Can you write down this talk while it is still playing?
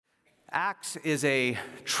Acts is a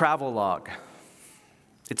travelogue.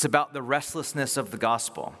 It's about the restlessness of the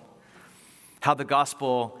gospel, how the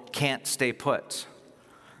gospel can't stay put,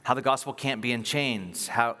 how the gospel can't be in chains,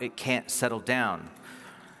 how it can't settle down,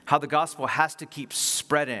 how the gospel has to keep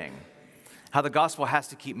spreading, how the gospel has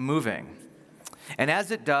to keep moving. And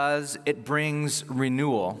as it does, it brings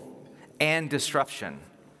renewal and disruption,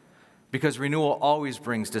 because renewal always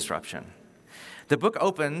brings disruption. The book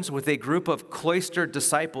opens with a group of cloistered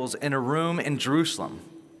disciples in a room in Jerusalem.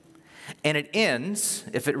 And it ends,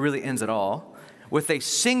 if it really ends at all, with a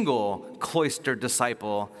single cloistered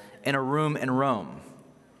disciple in a room in Rome.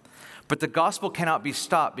 But the gospel cannot be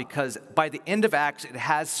stopped because by the end of Acts, it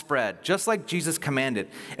has spread, just like Jesus commanded.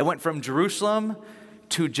 It went from Jerusalem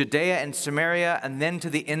to Judea and Samaria and then to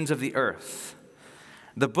the ends of the earth.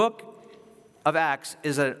 The book of Acts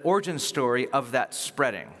is an origin story of that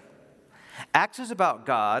spreading. Acts is about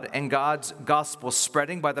God and God's gospel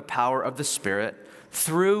spreading by the power of the Spirit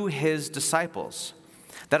through his disciples.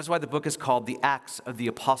 That is why the book is called the Acts of the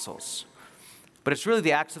Apostles. But it's really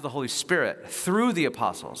the Acts of the Holy Spirit through the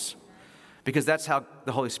apostles, because that's how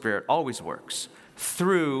the Holy Spirit always works,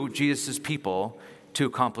 through Jesus' people to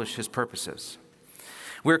accomplish his purposes.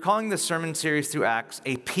 We're calling this sermon series through Acts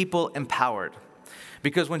a people empowered,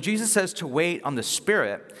 because when Jesus says to wait on the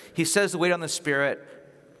Spirit, he says to wait on the Spirit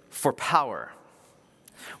for power.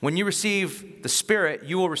 When you receive the Spirit,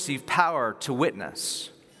 you will receive power to witness.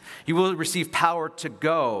 You will receive power to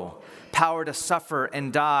go, power to suffer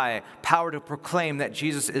and die, power to proclaim that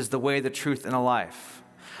Jesus is the way, the truth, and the life,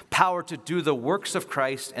 power to do the works of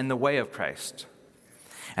Christ and the way of Christ.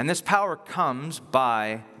 And this power comes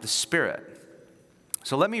by the Spirit.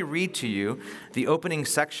 So let me read to you the opening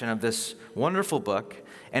section of this wonderful book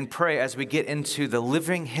and pray as we get into the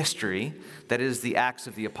living history that is the Acts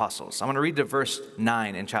of the Apostles. I'm going to read to verse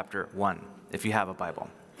 9 in chapter 1, if you have a Bible.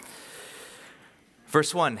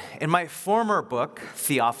 Verse 1, in my former book,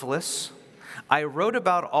 Theophilus, I wrote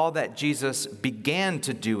about all that Jesus began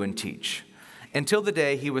to do and teach until the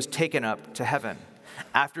day he was taken up to heaven,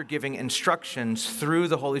 after giving instructions through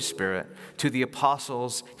the Holy Spirit to the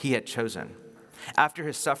apostles he had chosen. After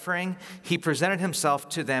his suffering, he presented himself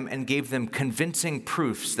to them and gave them convincing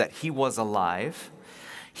proofs that he was alive.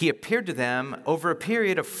 He appeared to them over a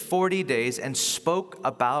period of 40 days and spoke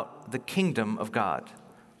about the kingdom of God.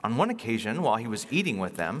 On one occasion, while he was eating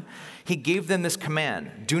with them, he gave them this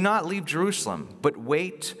command: do not leave Jerusalem, but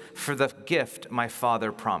wait for the gift my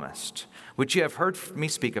Father promised, which you have heard me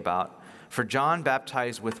speak about. For John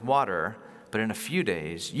baptized with water, but in a few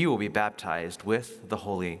days you will be baptized with the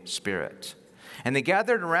Holy Spirit. And they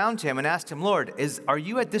gathered around him and asked him, Lord, are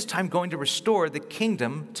you at this time going to restore the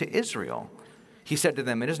kingdom to Israel? He said to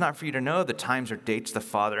them, it is not for you to know the times or dates the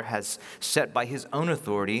Father has set by his own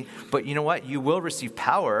authority, but you know what? You will receive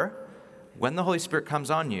power when the Holy Spirit comes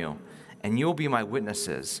on you, and you will be my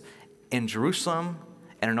witnesses in Jerusalem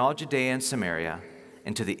and in all Judea and Samaria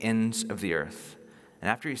and to the ends of the earth. And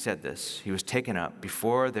after he said this, he was taken up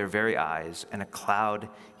before their very eyes, and a cloud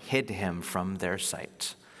hid him from their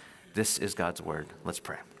sight. This is God's word. Let's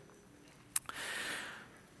pray.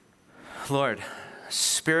 Lord,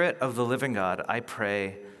 Spirit of the living God, I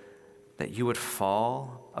pray that you would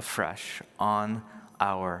fall afresh on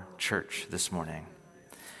our church this morning.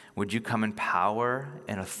 Would you come in power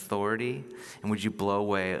and authority, and would you blow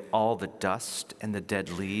away all the dust and the dead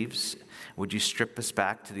leaves? Would you strip us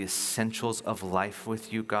back to the essentials of life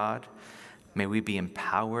with you, God? May we be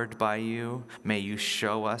empowered by you. May you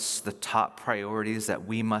show us the top priorities that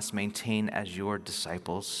we must maintain as your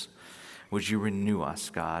disciples. Would you renew us,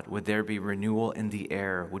 God? Would there be renewal in the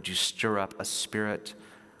air? Would you stir up a spirit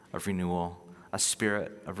of renewal, a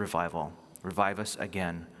spirit of revival? Revive us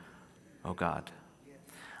again, oh God.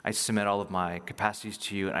 I submit all of my capacities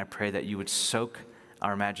to you, and I pray that you would soak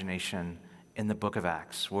our imagination in the book of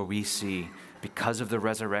Acts, where we see, because of the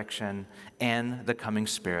resurrection and the coming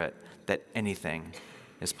Spirit, that anything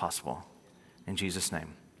is possible. In Jesus'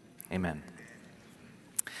 name, amen.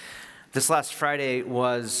 This last Friday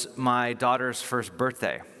was my daughter's first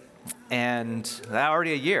birthday, and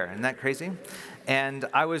already a year. Isn't that crazy? And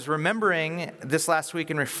I was remembering this last week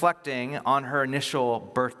and reflecting on her initial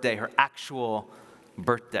birthday, her actual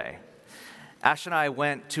birthday. Ash and I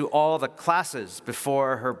went to all the classes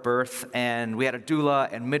before her birth, and we had a doula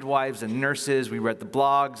and midwives and nurses. We read the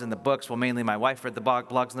blogs and the books. Well, mainly my wife read the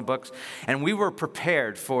blogs and the books. And we were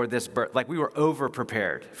prepared for this birth. Like, we were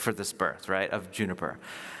over-prepared for this birth, right, of Juniper.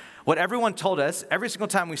 What everyone told us, every single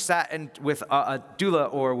time we sat in with a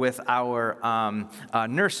doula or with our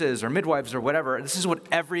nurses or midwives or whatever, this is what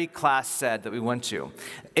every class said that we went to.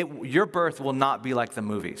 Your birth will not be like the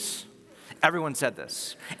movies. Everyone said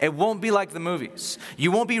this. It won't be like the movies.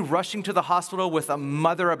 You won't be rushing to the hospital with a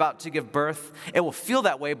mother about to give birth. It will feel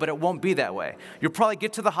that way, but it won't be that way. You'll probably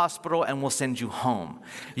get to the hospital and we'll send you home.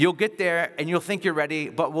 You'll get there and you'll think you're ready,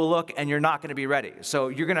 but we'll look and you're not going to be ready. So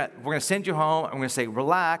we're going to send you home and we're going to say,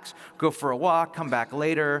 relax, go for a walk, come back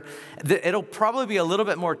later. It'll probably be a little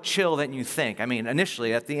bit more chill than you think. I mean,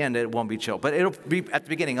 initially at the end it won't be chill, but it'll be at the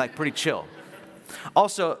beginning like pretty chill.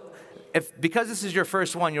 Also, because this is your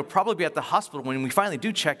first one, you'll probably be at the hospital when we finally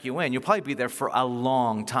do check you in. You'll probably be there for a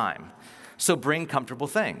long time. So bring comfortable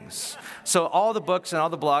things. So all the books and all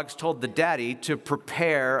the blogs told the daddy to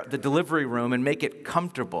prepare the delivery room and make it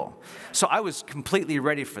comfortable. So I was completely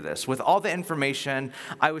ready for this. With all the information,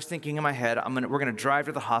 I was thinking in my head, we're going to drive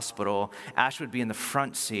to the hospital. Ash would be in the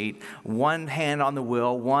front seat, one hand on the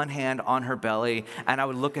wheel, one hand on her belly, and I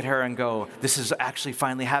would look at her and go, this is actually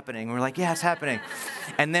finally happening. And we're like, yeah, it's happening.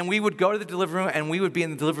 And then we would go to the delivery room, and we would be in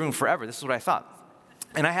the delivery room forever. This is what I thought.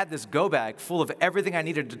 And I had this go bag full of everything I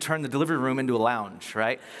needed to turn the delivery room into a lounge,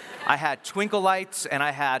 right? I had twinkle lights, and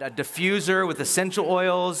I had a diffuser with essential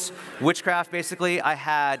oils, witchcraft basically. I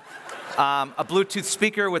had a Bluetooth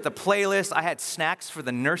speaker with a playlist. I had snacks for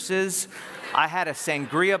the nurses. I had a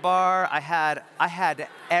sangria bar. I had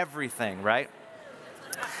everything, right?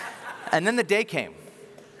 And then the day came.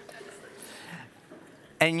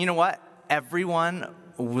 And you know what? Everyone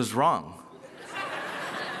was wrong.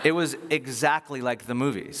 It was exactly like the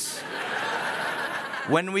movies.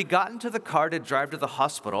 When we got into the car to drive to the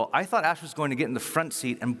hospital, I thought Ash was going to get in the front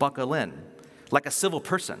seat and buckle in, like a civil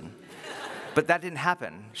person. But that didn't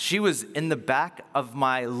happen. She was in the back of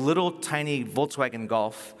my little tiny Volkswagen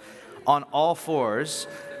Golf on all fours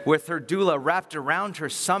with her doula wrapped around her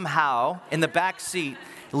somehow in the back seat,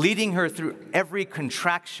 leading her through every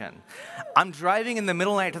contraction. I'm driving in the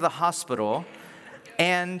middle of the night to the hospital,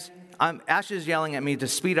 and Ash is yelling at me to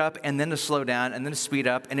speed up and then to slow down and then to speed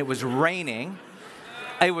up, and it was raining.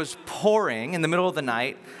 It was pouring in the middle of the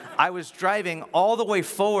night. I was driving all the way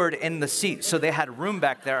forward in the seat, so they had room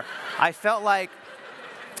back there. I felt like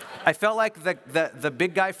the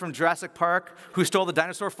big guy from Jurassic Park who stole the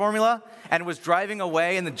dinosaur formula and was driving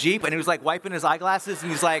away in the Jeep, and he was like wiping his eyeglasses,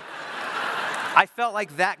 and he's like, I felt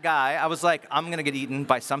like that guy. I was like, I'm going to get eaten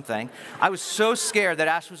by something. I was so scared that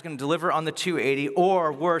Ash was going to deliver on the 280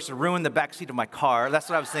 or worse, ruin the backseat of my car. That's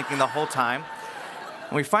what I was thinking the whole time.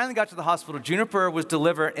 When we finally got to the hospital, Juniper was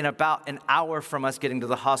delivered in about an hour from us getting to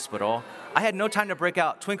the hospital. I had no time to break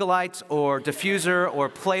out twinkle lights or diffuser or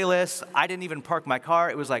playlists. I didn't even park my car.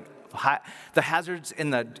 It was like the hazards in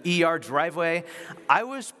the ER driveway. I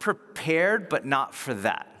was prepared, but not for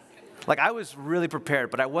that. Like, I was really prepared,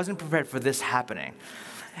 but I wasn't prepared for this happening.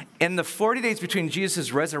 In the 40 days between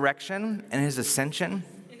Jesus' resurrection and his ascension,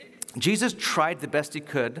 Jesus tried the best he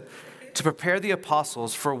could to prepare the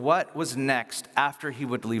apostles for what was next after he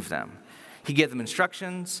would leave them. He gave them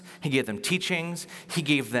instructions, he gave them teachings, he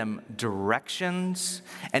gave them directions.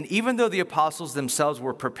 And even though the apostles themselves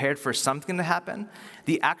were prepared for something to happen,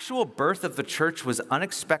 the actual birth of the church was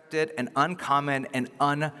unexpected and uncommon and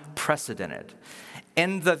unprecedented.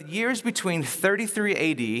 In the years between 33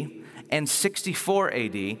 AD and 64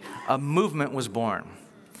 AD, a movement was born.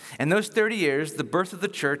 In those 30 years, the birth of the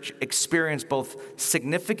church experienced both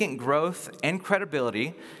significant growth and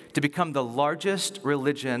credibility to become the largest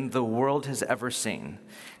religion the world has ever seen,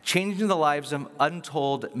 changing the lives of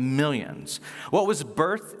untold millions. What was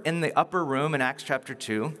birthed in the upper room in Acts chapter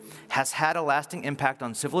 2 has had a lasting impact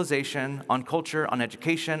on civilization, on culture, on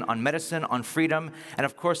education, on medicine, on freedom, and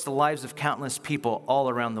of course the lives of countless people all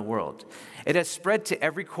around the world. It has spread to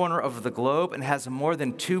every corner of the globe and has more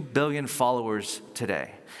than 2 billion followers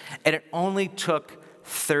today. And it only took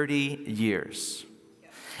 30 years.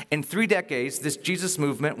 In 3 decades, this Jesus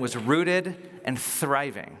movement was rooted and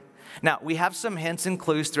thriving. Now, we have some hints and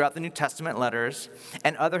clues throughout the New Testament letters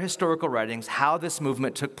and other historical writings how this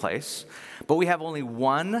movement took place, but we have only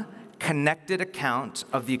one connected account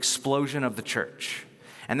of the explosion of the church,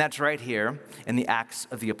 and that's right here in the Acts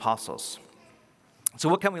of the Apostles. So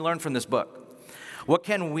what can we learn from this book? What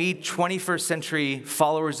can we 21st century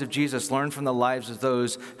followers of Jesus learn from the lives of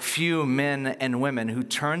those few men and women who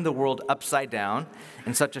turned the world upside down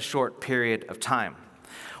in such a short period of time?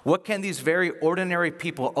 What can these very ordinary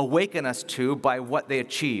people awaken us to by what they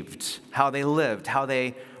achieved, how they lived, how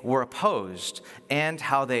they were opposed, and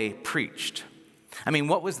how they preached? I mean,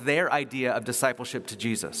 what was their idea of discipleship to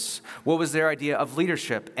Jesus? What was their idea of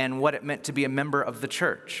leadership and what it meant to be a member of the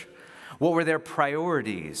church? What were their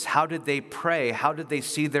priorities? How did they pray? How did they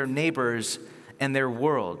see their neighbors and their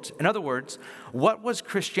world? In other words, what was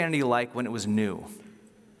Christianity like when it was new?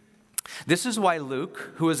 This is why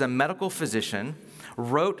Luke, who is a medical physician,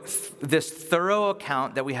 wrote this thorough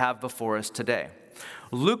account that we have before us today.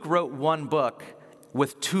 Luke wrote one book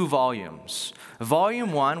with 2 volumes.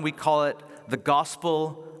 Volume 1, we call it the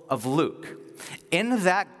Gospel of Luke. In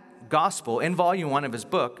that gospel, in volume 1 of his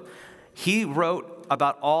book, he wrote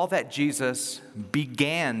about all that Jesus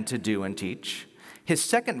began to do and teach. His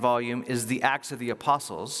second volume is the Acts of the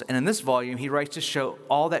Apostles, and in this volume, he writes to show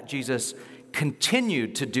all that Jesus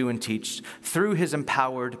continued to do and teach through his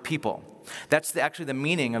empowered people. That's actually the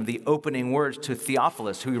meaning of the opening words to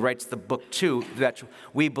Theophilus, who he writes the book to, that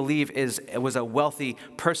we believe was a wealthy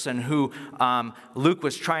person who Luke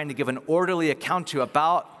was trying to give an orderly account to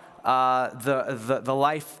about the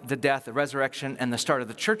life, the death, the resurrection, and the start of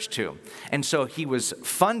the church to. And so he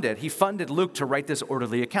funded Luke to write this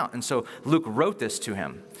orderly account. And so Luke wrote this to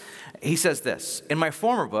him. He says this, "In my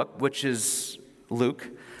former book," which is Luke,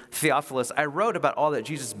 "Theophilus, I wrote about all that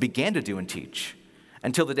Jesus began to do and teach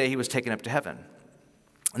until the day he was taken up to heaven."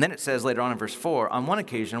 And then it says later on in verse 4, "On one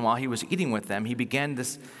occasion, while he was eating with them, he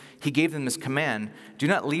gave them this command, 'Do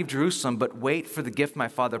not leave Jerusalem, but wait for the gift my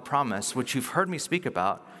Father promised, which you've heard me speak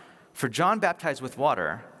about. For John baptized with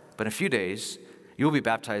water, but in a few days you will be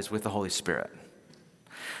baptized with the Holy Spirit.'"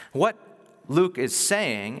 What Luke is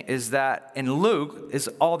saying is that in Luke is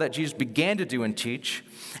all that Jesus began to do and teach.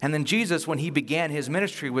 And then Jesus, when he began his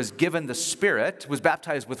ministry, was given the Spirit, was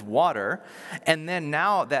baptized with water. And then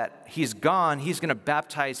now that he's gone, he's going to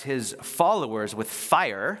baptize his followers with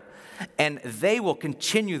fire. And they will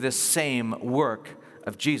continue this same work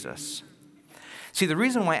of Jesus. See, the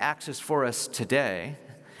reason why Acts is for us today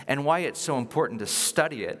and why it's so important to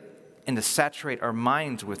study it and to saturate our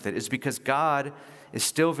minds with it is because God is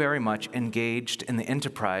still very much engaged in the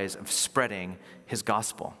enterprise of spreading his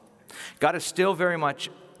gospel. God is still very much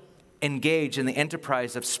engaged in the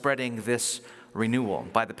enterprise of spreading this renewal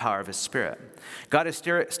by the power of his Spirit. God is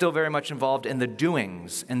still very much involved in the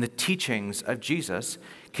doings and the teachings of Jesus,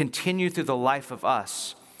 continue through the life of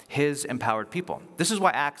us, his empowered people. This is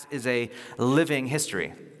why Acts is a living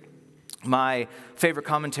history. My favorite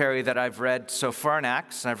commentary that I've read so far in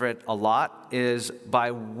Acts, and I've read a lot, is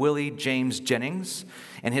by Willie James Jennings.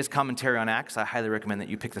 And his commentary on Acts, I highly recommend that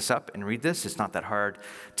you pick this up and read this. It's not that hard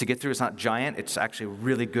to get through. It's not giant. It's actually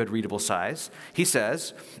really good readable size. He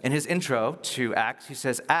says, in his intro to Acts, he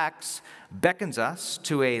says, "Acts beckons us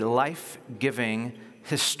to a life-giving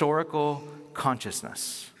historical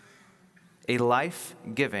consciousness." A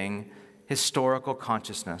life-giving historical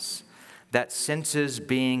consciousness that senses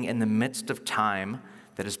being in the midst of time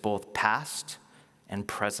that is both past and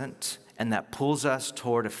present, and that pulls us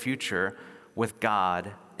toward a future with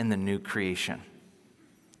God in the new creation.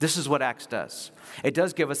 This is what Acts does. It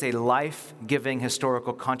does give us a life-giving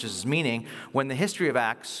historical consciousness, meaning when the history of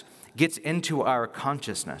Acts gets into our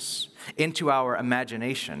consciousness, into our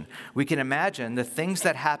imagination, we can imagine the things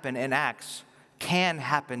that happen in Acts can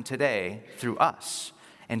happen today through us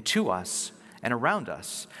and to us and around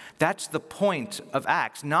us. That's the point of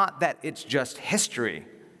Acts, not that it's just history.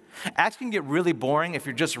 Acts can get really boring if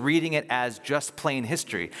you're just reading it as just plain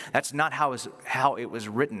history. That's not how it was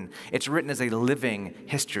written. It's written as a living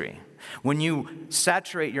history. When you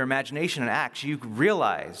saturate your imagination in Acts, you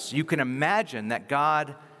realize, you can imagine that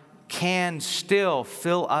God can still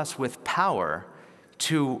fill us with power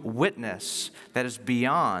to witness that is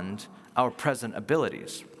beyond our present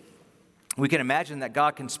abilities. We can imagine that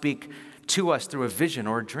God can speak to us through a vision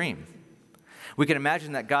or a dream. We can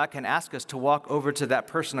imagine that God can ask us to walk over to that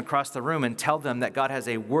person across the room and tell them that God has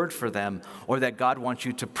a word for them or that God wants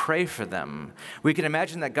you to pray for them. We can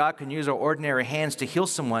imagine that God can use our ordinary hands to heal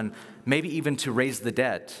someone, maybe even to raise the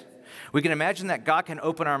dead. We can imagine that God can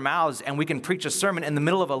open our mouths and we can preach a sermon in the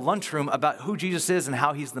middle of a lunchroom about who Jesus is and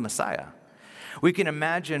how he's the Messiah. We can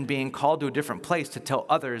imagine being called to a different place to tell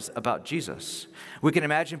others about Jesus. We can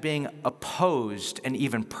imagine being opposed and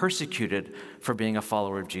even persecuted for being a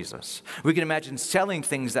follower of Jesus. We can imagine selling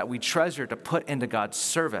things that we treasure to put into God's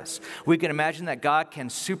service. We can imagine that God can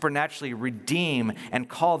supernaturally redeem and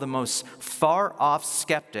call the most far-off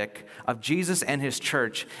skeptic of Jesus and his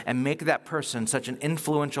church and make that person such an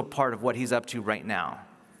influential part of what he's up to right now.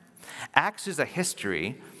 Acts is a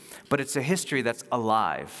history, but it's a history that's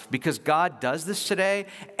alive because God does this today,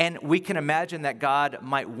 and we can imagine that God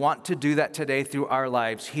might want to do that today through our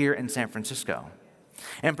lives here in San Francisco.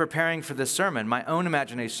 And preparing for this sermon, my own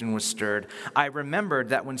imagination was stirred. I remembered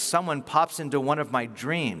that when someone pops into one of my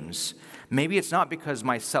dreams, maybe it's not because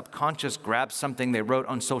my subconscious grabbed something they wrote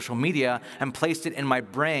on social media and placed it in my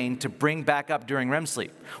brain to bring back up during REM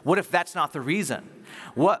sleep. What if that's not the reason?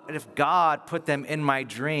 What if God put them in my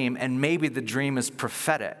dream and maybe the dream is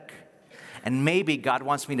prophetic? And maybe God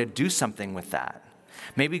wants me to do something with that.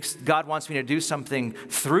 Maybe God wants me to do something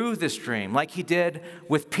through this dream, like he did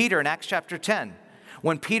with Peter in Acts chapter 10.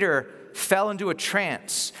 When Peter fell into a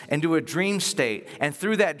trance, into a dream state, and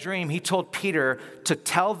through that dream, he told Peter to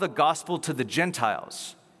tell the gospel to the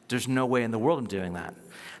Gentiles. There's no way in the world I'm doing that.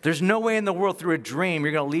 There's no way in the world through a dream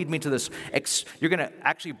you're going to lead me to this. You're going to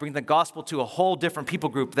actually bring the gospel to a whole different people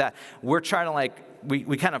group that we're trying to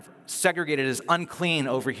we kind of segregated as unclean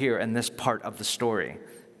over here in this part of the story.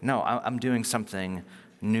 No, I'm doing something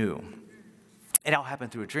new. It all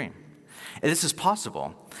happened through a dream. And this is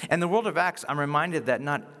possible. In the world of Acts, I'm reminded that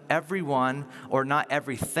not everyone or not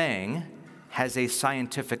everything has a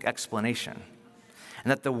scientific explanation. And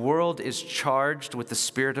that the world is charged with the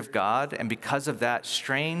Spirit of God, and because of that,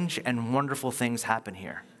 strange and wonderful things happen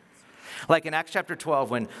here. Like in Acts chapter 12,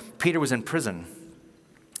 when Peter was in prison,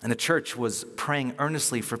 and the church was praying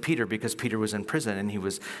earnestly for Peter because Peter was in prison and he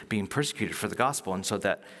was being persecuted for the gospel. And so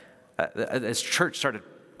that as church started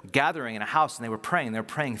gathering in a house and they were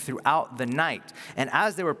praying throughout the night. And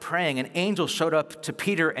as they were praying, an angel showed up to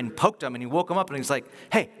Peter and poked him, and he woke him up and he's like,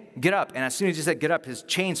 "Hey, get up." And as soon as he said get up, his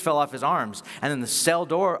chains fell off his arms. And then the cell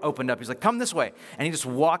door opened up. He's like, "Come this way." And he just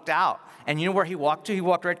walked out. And you know where he walked to? He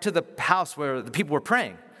walked right to the house where the people were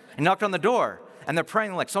praying. He knocked on the door. And they're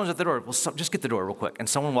praying like, "Someone's at the door." "Well, just get the door real quick." And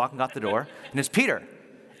someone walked and got the door. And it's Peter.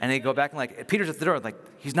 And they go back and like, "Peter's at the door." Like,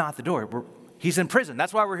 "He's not at the door. He's in prison.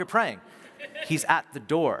 That's why we're here praying. He's at the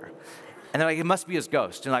door." And they're like, "It must be his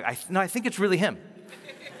ghost." And like, I think it's really him.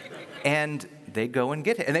 And they go and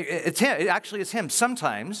get him. And it's him. It actually is him.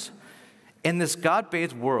 Sometimes in this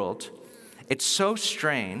God-bathed world, it's so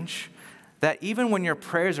strange that even when your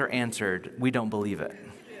prayers are answered, we don't believe it.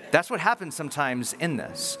 That's what happens sometimes in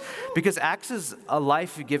this. Because Acts is a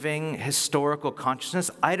life-giving historical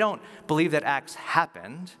consciousness. I don't believe that Acts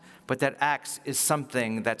happened, but that Acts is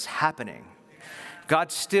something that's happening.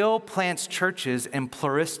 God still plants churches in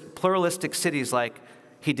pluralistic cities like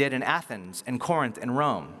he did in Athens and Corinth and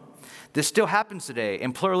Rome. This still happens today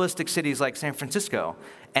in pluralistic cities like San Francisco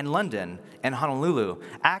and London and Honolulu.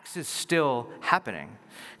 Acts is still happening.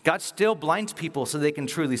 God still blinds people so they can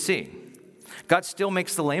truly see. God still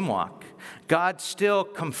makes the lame walk. God still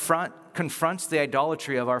confronts the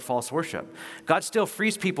idolatry of our false worship. God still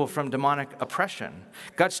frees people from demonic oppression.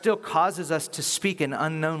 God still causes us to speak in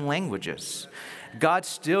unknown languages. God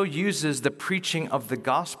still uses the preaching of the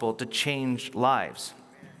gospel to change lives.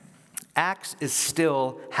 Acts is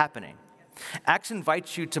still happening. Acts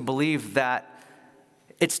invites you to believe that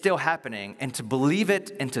it's still happening and to believe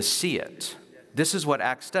it and to see it. This is what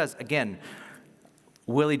Acts does. Again,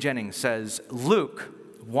 Willie Jennings says, Luke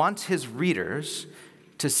wants his readers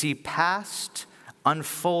to see a past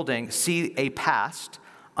unfolding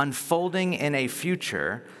in a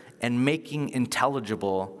future and making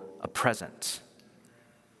intelligible a present.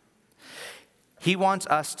 He wants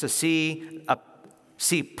us to see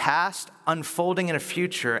past unfolding in a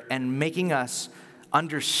future and making us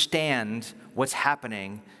understand what's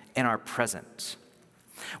happening in our present.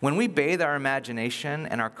 When we bathe our imagination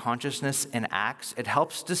and our consciousness in Acts, it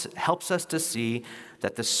helps us to see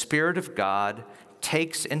that the Spirit of God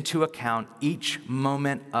takes into account each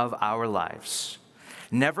moment of our lives,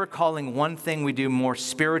 never calling one thing we do more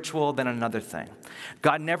spiritual than another thing.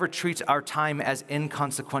 God never treats our time as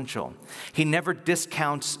inconsequential. He never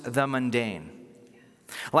discounts the mundane.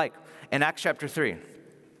 Like in Acts chapter 3,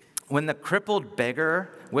 when the crippled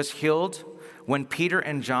beggar was healed, when Peter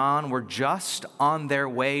and John were just on their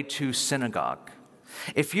way to synagogue.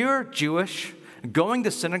 If you're Jewish, going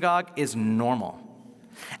to synagogue is normal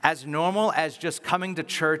as just coming to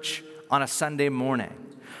church on a Sunday morning.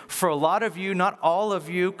 For a lot of you, not all of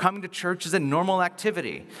you, coming to church is a normal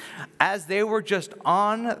activity. As they were just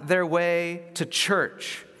on their way to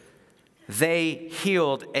church, they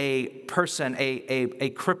healed a person, a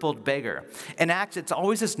crippled beggar. In Acts, it's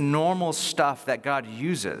always this normal stuff that God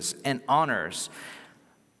uses and honors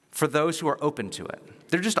for those who are open to it.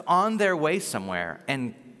 They're just on their way somewhere,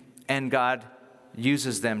 and God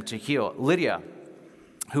uses them to heal. Lydia,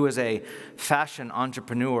 who is a fashion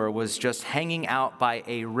entrepreneur, was just hanging out by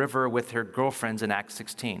a river with her girlfriends in Acts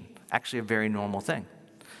 16. Actually, a very normal thing.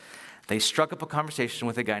 They struck up a conversation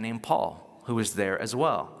with a guy named Paul, who was there as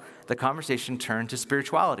well. The conversation turned to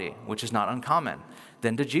spirituality, which is not uncommon,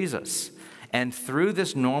 then to Jesus. And through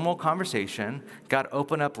this normal conversation, God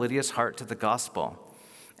opened up Lydia's heart to the gospel.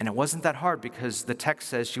 And it wasn't that hard because the text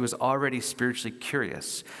says she was already spiritually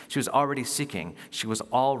curious. She was already seeking. She was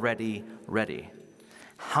already ready.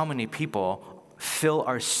 How many people fill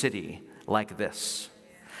our city like this?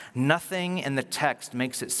 Nothing in the text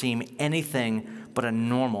makes it seem anything but a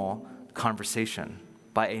normal conversation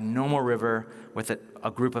by a normal river with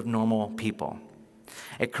a group of normal people.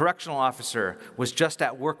 A correctional officer was just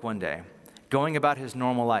at work one day, going about his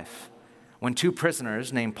normal life, when two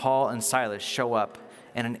prisoners named Paul and Silas show up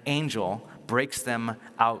and an angel breaks them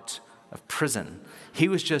out of prison. He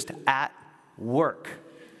was just at work.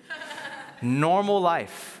 Normal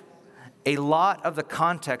life. A lot of the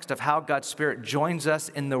context of how God's Spirit joins us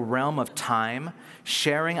in the realm of time,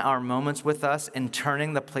 sharing our moments with us and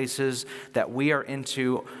turning the places that we are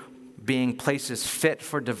into being places fit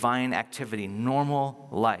for divine activity. Normal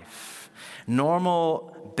life.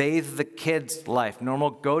 Normal bathe the kids life.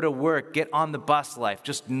 Normal go to work, get on the bus life.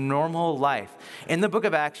 Just normal life. In the book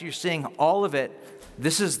of Acts, you're seeing all of it.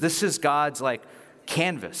 This is God's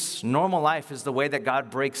canvas. Normal life is the way that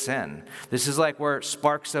God breaks in. This is where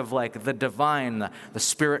sparks of the divine, the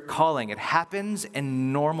Spirit calling. It happens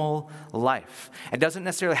in normal life. It doesn't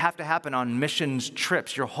necessarily have to happen on missions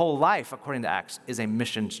trips. Your whole life, according to Acts, is a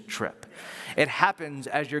missions trip. It happens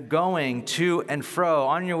as you're going to and fro,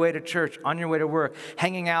 on your way to church, on your way to work,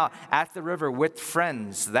 hanging out at the river with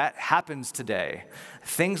friends. That happens today.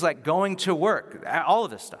 Things like going to work, all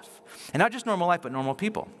of this stuff. And not just normal life, but normal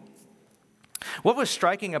people. What was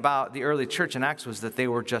striking about the early church in Acts was that they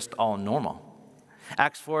were just all normal.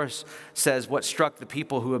 Acts 4 says what struck the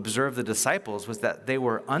people who observed the disciples was that they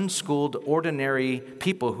were unschooled, ordinary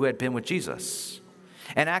people who had been with Jesus.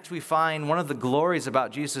 In Acts, we find one of the glories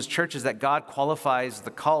about Jesus' church is that God qualifies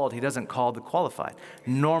the called. He doesn't call the qualified.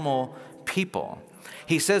 Normal people.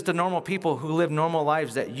 He says to normal people who live normal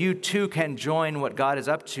lives that you too can join what God is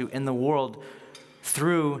up to in the world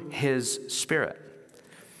through His Spirit.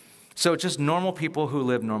 So just normal people who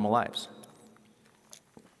live normal lives.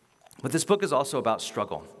 But this book is also about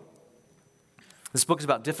struggle. This book is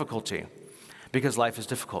about difficulty because life is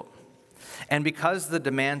difficult. And because the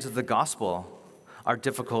demands of the gospel are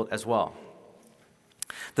difficult as well.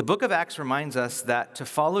 The book of Acts reminds us that to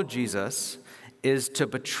follow Jesus is to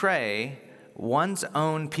betray one's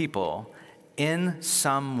own people in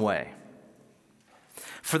some way.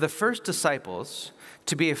 For the first disciples,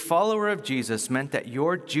 to be a follower of Jesus meant that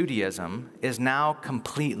your Judaism is now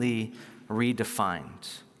completely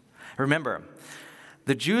redefined. Remember,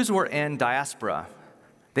 the Jews were in diaspora.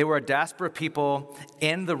 They were a diaspora people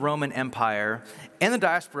in the Roman Empire. In the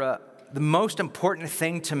diaspora, the most important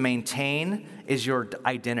thing to maintain is your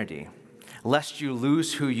identity, lest you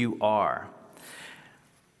lose who you are,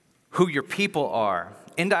 who your people are.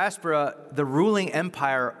 In diaspora, the ruling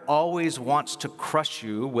empire always wants to crush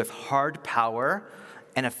you with hard power,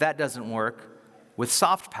 and if that doesn't work, with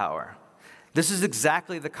soft power. This is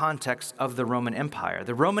exactly the context of the Roman Empire.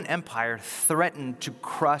 The Roman Empire threatened to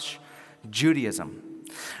crush Judaism,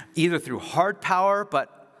 either through hard power,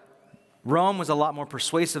 but Rome was a lot more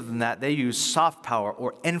persuasive than that. They used soft power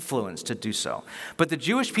or influence to do so. But the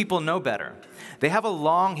Jewish people know better. They have a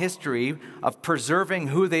long history of preserving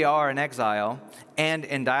who they are in exile and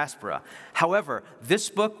in diaspora. However,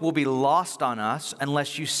 this book will be lost on us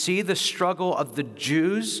unless you see the struggle of the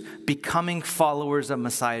Jews becoming followers of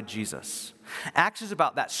Messiah Jesus. Acts is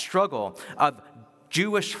about that struggle of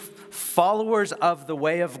Jewish followers of the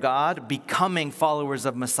way of God becoming followers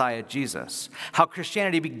of Messiah Jesus. How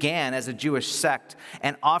Christianity began as a Jewish sect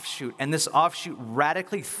and offshoot, and this offshoot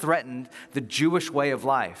radically threatened the Jewish way of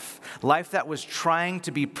life that was trying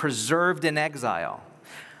to be preserved in exile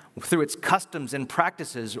through its customs and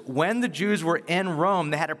practices. When the Jews were in Rome,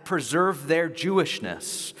 they had to preserve their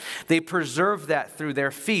Jewishness. They preserved that through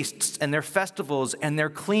their feasts and their festivals and their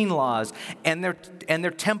clean laws and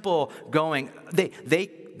their temple going.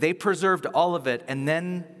 They preserved all of it, and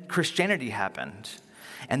then Christianity happened,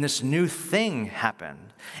 and this new thing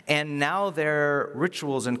happened. And now their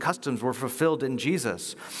rituals and customs were fulfilled in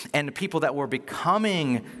Jesus, and the people that were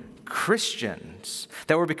becoming Christians,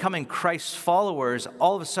 that were becoming Christ's followers,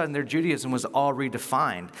 all of a sudden their Judaism was all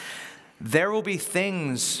redefined. There will be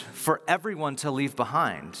things for everyone to leave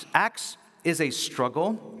behind. Acts is a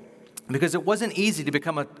struggle because it wasn't easy to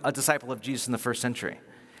become a disciple of Jesus in the first century,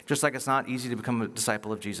 just like it's not easy to become a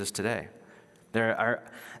disciple of Jesus today.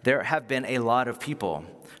 There have been a lot of people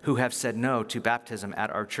who have said no to baptism at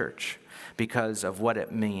our church because of what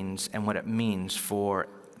it means and what it means for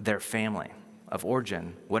their family of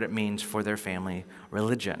origin, what it means for their family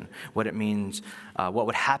religion, what it means, what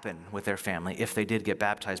would happen with their family if they did get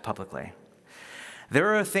baptized publicly.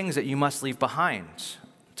 There are things that you must leave behind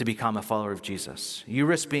to become a follower of Jesus. You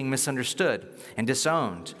risk being misunderstood and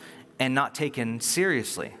disowned and not taken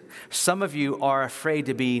seriously. Some of you are afraid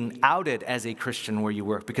to be outed as a Christian where you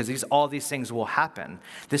work because all these things will happen.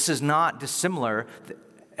 This is not dissimilar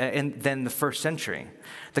than the first century.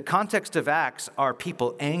 The context of Acts are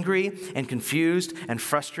people angry and confused and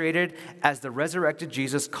frustrated as the resurrected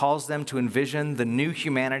Jesus calls them to envision the new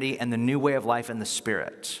humanity and the new way of life in the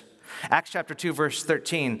Spirit. Acts chapter 2, verse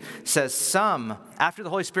 13 says, some, after the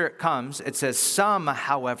Holy Spirit comes, it says, some,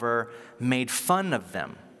 however, made fun of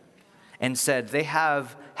them and said they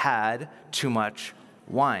have had too much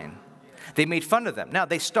wine. They made fun of them. Now,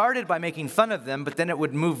 they started by making fun of them, but then it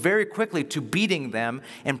would move very quickly to beating them,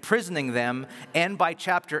 imprisoning them, and by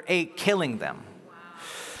chapter 8, killing them. Wow.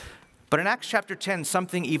 But in Acts chapter 10,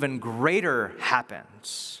 something even greater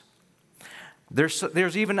happens.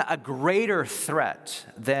 There's even a greater threat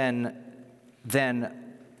than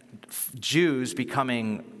Jews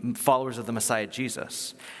becoming followers of the Messiah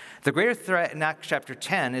Jesus. The greater threat in Acts chapter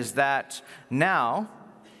 10 is that now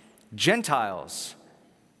Gentiles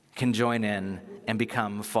can join in and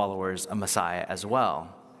become followers of Messiah as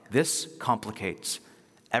well. This complicates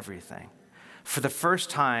everything. For the first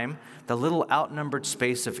time, the little outnumbered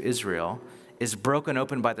space of Israel is broken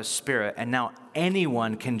open by the Spirit, and now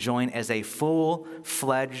anyone can join as a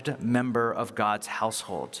full-fledged member of God's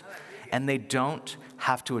household. And they don't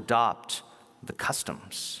have to adopt the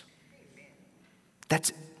customs.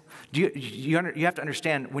 You have to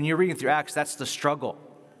understand, when you're reading through Acts, that's the struggle.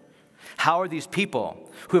 How are these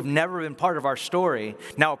people who have never been part of our story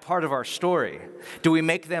now a part of our story? Do we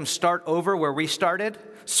make them start over where we started?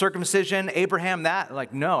 Circumcision, Abraham, that?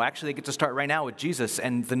 Like, no, actually they get to start right now with Jesus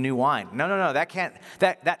and the new wine. No,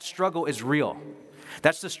 that struggle is real.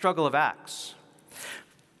 That's the struggle of Acts.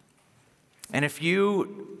 And if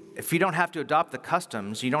you don't have to adopt the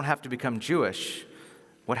customs, you don't have to become Jewish,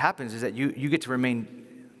 what happens is that you get to remain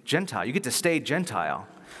Gentile. You get to stay Gentile.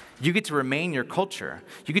 You get to remain your culture.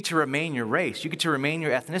 You get to remain your race. You get to remain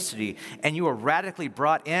your ethnicity. And you are radically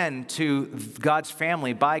brought into God's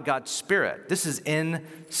family by God's Spirit. This is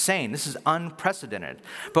insane. This is unprecedented.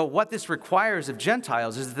 But what this requires of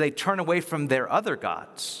Gentiles is that they turn away from their other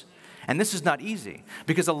gods. And this is not easy,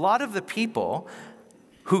 because a lot of the people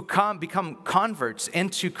who become converts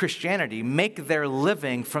into Christianity make their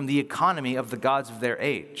living from the economy of the gods of their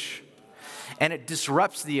age. And it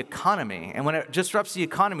disrupts the economy. And when it disrupts the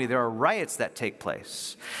economy, there are riots that take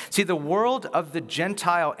place. See, the world of the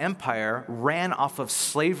Gentile empire ran off of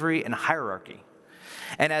slavery and hierarchy.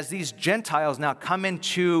 And as these Gentiles now come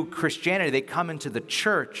into Christianity, they come into the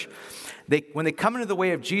church, when they come into the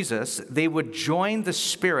way of Jesus, they would join the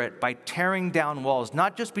Spirit by tearing down walls,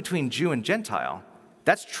 not just between Jew and Gentile.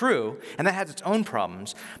 That's true, and that has its own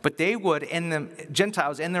problems. But they would,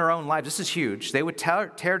 Gentiles in their own lives, this is huge, they would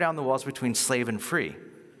tear down the walls between slave and free.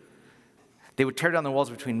 They would tear down the walls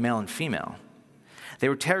between male and female. They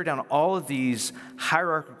would tear down all of these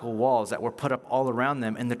hierarchical walls that were put up all around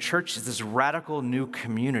them, and the church is this radical new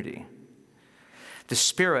community. The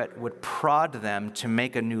Spirit would prod them to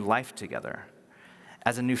make a new life together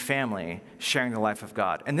as a new family, sharing the life of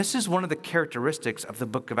God. And this is one of the characteristics of the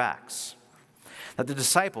book of Acts. That the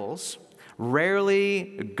disciples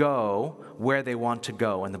rarely go where they want to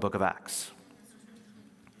go in the book of Acts.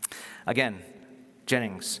 Again,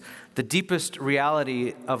 Jennings, the deepest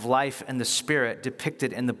reality of life and the Spirit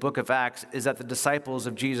depicted in the book of Acts is that the disciples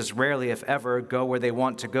of Jesus rarely, if ever, go where they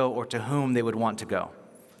want to go or to whom they would want to go.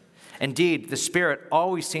 Indeed, the Spirit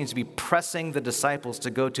always seems to be pressing the disciples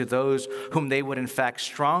to go to those whom they would in fact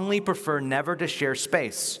strongly prefer never to share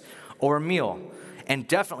space or a meal, and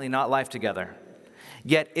definitely not life together.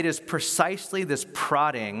 Yet it is precisely this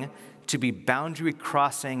prodding to be boundary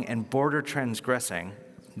crossing and border transgressing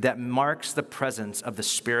that marks the presence of the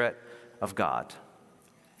Spirit of God.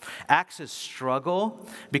 Acts is struggle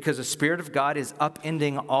because the Spirit of God is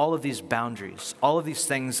upending all of these boundaries, all of these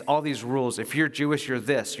things, all these rules. If you're Jewish, you're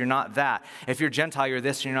this, you're not that. If you're Gentile, you're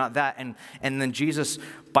this, you're not that. And then Jesus,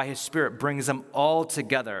 by his Spirit, brings them all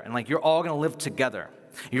together. And like, you're all going to live together.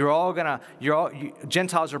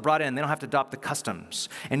 Gentiles are brought in. They don't have to adopt the customs.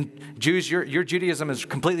 And Jews, your Judaism is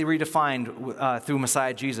completely redefined through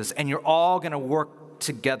Messiah Jesus. And you're all going to work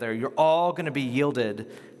together. You're all going to be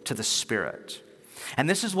yielded to the Spirit. And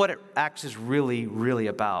this is what Acts is really, really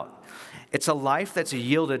about. It's a life that's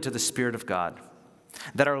yielded to the Spirit of God.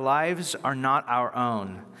 That our lives are not our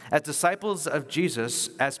own. As disciples of Jesus,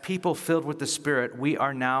 as people filled with the Spirit, we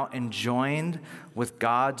are now enjoined with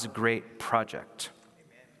God's great project.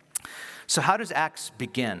 So how does Acts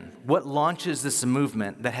begin? What launches this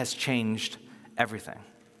movement that has changed everything?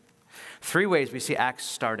 3 ways we see Acts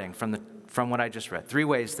starting from what I just read. 3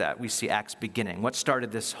 ways that we see Acts beginning. What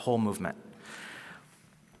started this whole movement?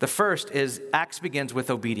 The first is Acts begins with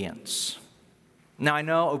obedience. Now, I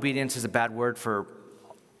know obedience is a bad word for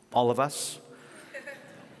all of us,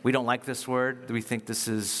 We don't like this word. We think this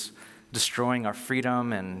is destroying our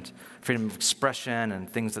freedom and freedom of expression and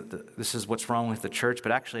things this is what's wrong with the church.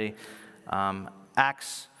 But actually,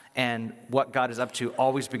 Acts and what God is up to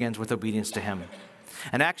always begins with obedience to him.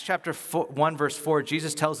 In Acts chapter 1, verse 4,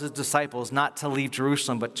 Jesus tells his disciples not to leave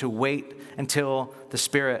Jerusalem, but to wait until the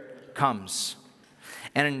Spirit comes.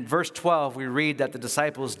 And in verse 12, we read that the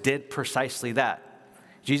disciples did precisely that.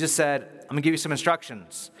 Jesus said, I'm going to give you some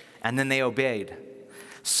instructions, and then they obeyed.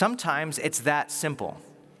 Sometimes it's that simple.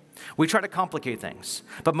 We try to complicate things,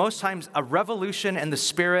 but most times a revolution in the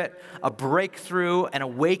Spirit, a breakthrough, an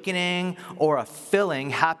awakening, or a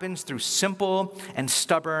filling happens through simple and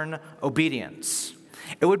stubborn obedience.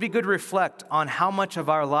 It would be good to reflect on how much of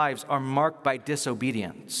our lives are marked by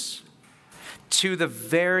disobedience to the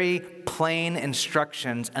very plain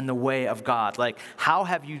instructions and the way of God. Like, how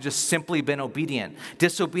have you just simply been obedient?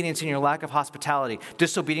 Disobedience in your lack of hospitality,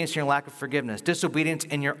 disobedience in your lack of forgiveness, disobedience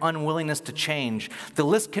in your unwillingness to change. The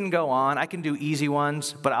list can go on. I can do easy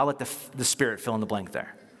ones, but I'll let the Spirit fill in the blank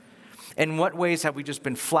there. In what ways have we just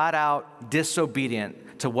been flat out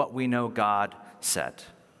disobedient to what we know God said?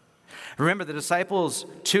 Remember, the disciples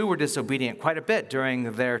too were disobedient quite a bit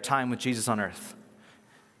during their time with Jesus on earth.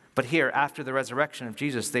 But here, after the resurrection of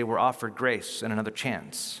Jesus, they were offered grace and another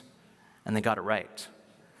chance, and they got it right.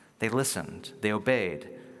 They listened, they obeyed,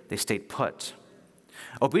 they stayed put.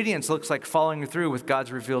 Obedience looks like following through with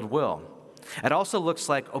God's revealed will. It also looks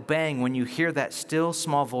like obeying when you hear that still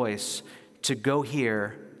small voice to go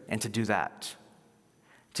here and to do that,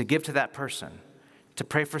 to give to that person, to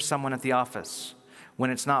pray for someone at the office when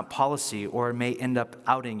it's not policy or it may end up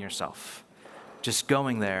outing yourself. Just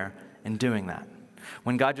going there and doing that.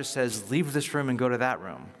 When God just says, leave this room and go to that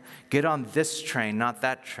room. Get on this train, not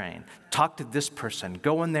that train. Talk to this person.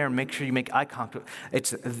 Go in there and make sure you make eye contact.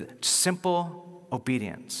 It's simple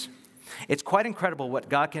obedience. It's quite incredible what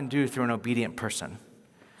God can do through an obedient person,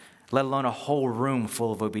 let alone a whole room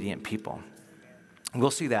full of obedient people.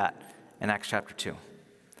 We'll see that in Acts chapter 2.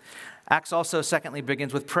 Acts also, secondly,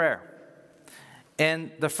 begins with prayer.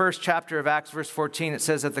 In the first chapter of Acts, verse 14, it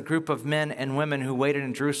says that the group of men and women who waited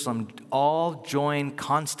in Jerusalem all joined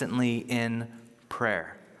constantly in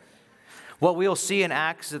prayer. What we'll see in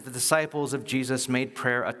Acts is that the disciples of Jesus made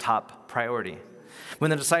prayer a top priority.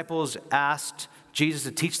 When the disciples asked Jesus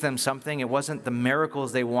to teach them something, it wasn't the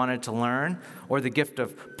miracles they wanted to learn or the gift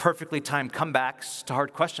of perfectly timed comebacks to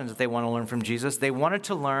hard questions that they want to learn from Jesus. They wanted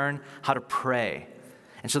to learn how to pray.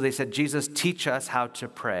 And so they said, Jesus, teach us how to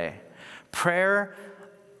pray. Prayer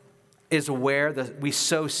is where we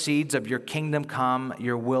sow seeds of your kingdom come,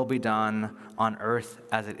 your will be done on earth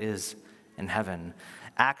as it is in heaven.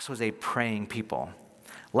 Acts was a praying people.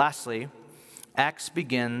 Lastly, Acts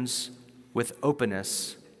begins with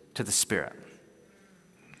openness to the Spirit.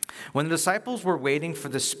 When the disciples were waiting for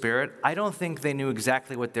the Spirit, I don't think they knew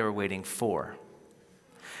exactly what they were waiting for.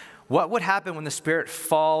 What would happen when the Spirit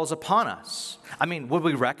falls upon us? I mean, would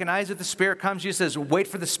we recognize that the Spirit comes? Jesus says, wait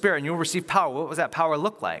for the Spirit and you'll receive power. What does that power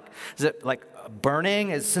look like? Is it like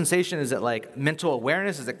burning? Is it sensation? Is it like mental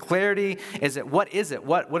awareness? Is it clarity? What is it?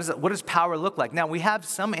 What does power look like? Now, we have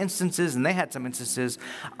some instances, and they had some instances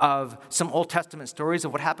of some Old Testament stories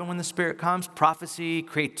of what happened when the Spirit comes. Prophecy,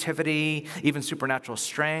 creativity, even supernatural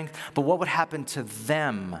strength. But what would happen to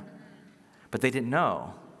them? But they didn't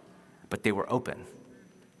know, but they were open.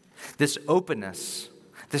 This openness,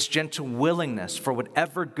 this gentle willingness for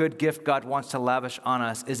whatever good gift God wants to lavish on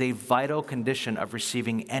us is a vital condition of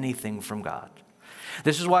receiving anything from God.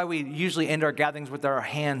 This is why we usually end our gatherings with our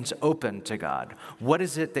hands open to God. What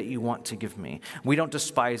is it that you want to give me? We don't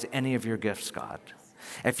despise any of your gifts, God.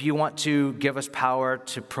 If you want to give us power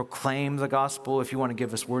to proclaim the gospel, if you want to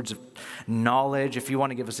give us words of knowledge, if you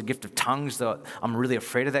want to give us a gift of tongues, though I'm really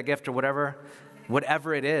afraid of that gift or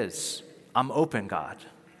whatever it is, I'm open, God.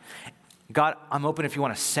 God, I'm open if you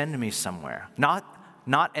want to send me somewhere. Not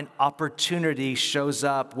an opportunity shows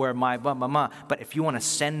up where my but if you want to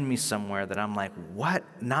send me somewhere that I'm like, what?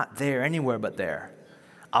 Not there, anywhere but there.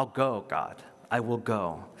 I'll go, God. I will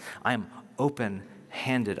go. I am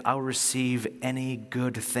open-handed. I'll receive any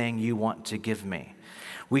good thing you want to give me.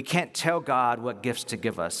 We can't tell God what gifts to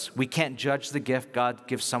give us. We can't judge the gift God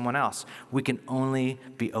gives someone else. We can only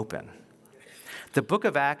be open. The book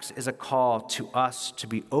of Acts is a call to us to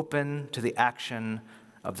be open to the action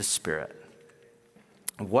of the Spirit.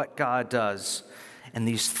 What God does in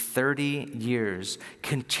these 30 years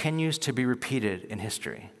continues to be repeated in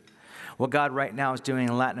history. What God right now is doing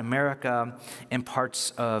in Latin America and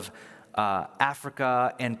parts of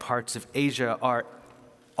Africa and parts of Asia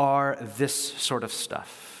are this sort of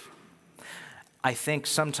stuff. I think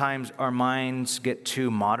sometimes our minds get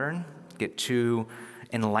too modern, get too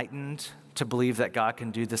enlightened to believe that God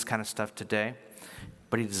can do this kind of stuff today,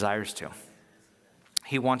 but he desires to.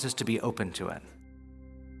 He wants us to be open to it.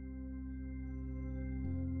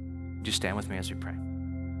 Would you stand with me as we pray?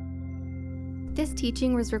 This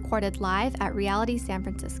teaching was recorded live at Reality San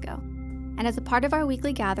Francisco. And as a part of our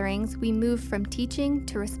weekly gatherings, we move from teaching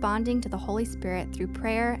to responding to the Holy Spirit through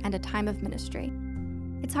prayer and a time of ministry.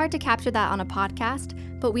 It's hard to capture that on a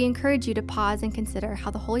podcast, but we encourage you to pause and consider how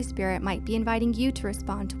the Holy Spirit might be inviting you to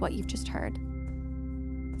respond to what you've just heard.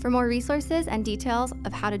 For more resources and details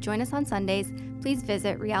of how to join us on Sundays, please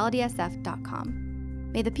visit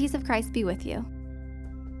realitysf.com. May the peace of Christ be with you.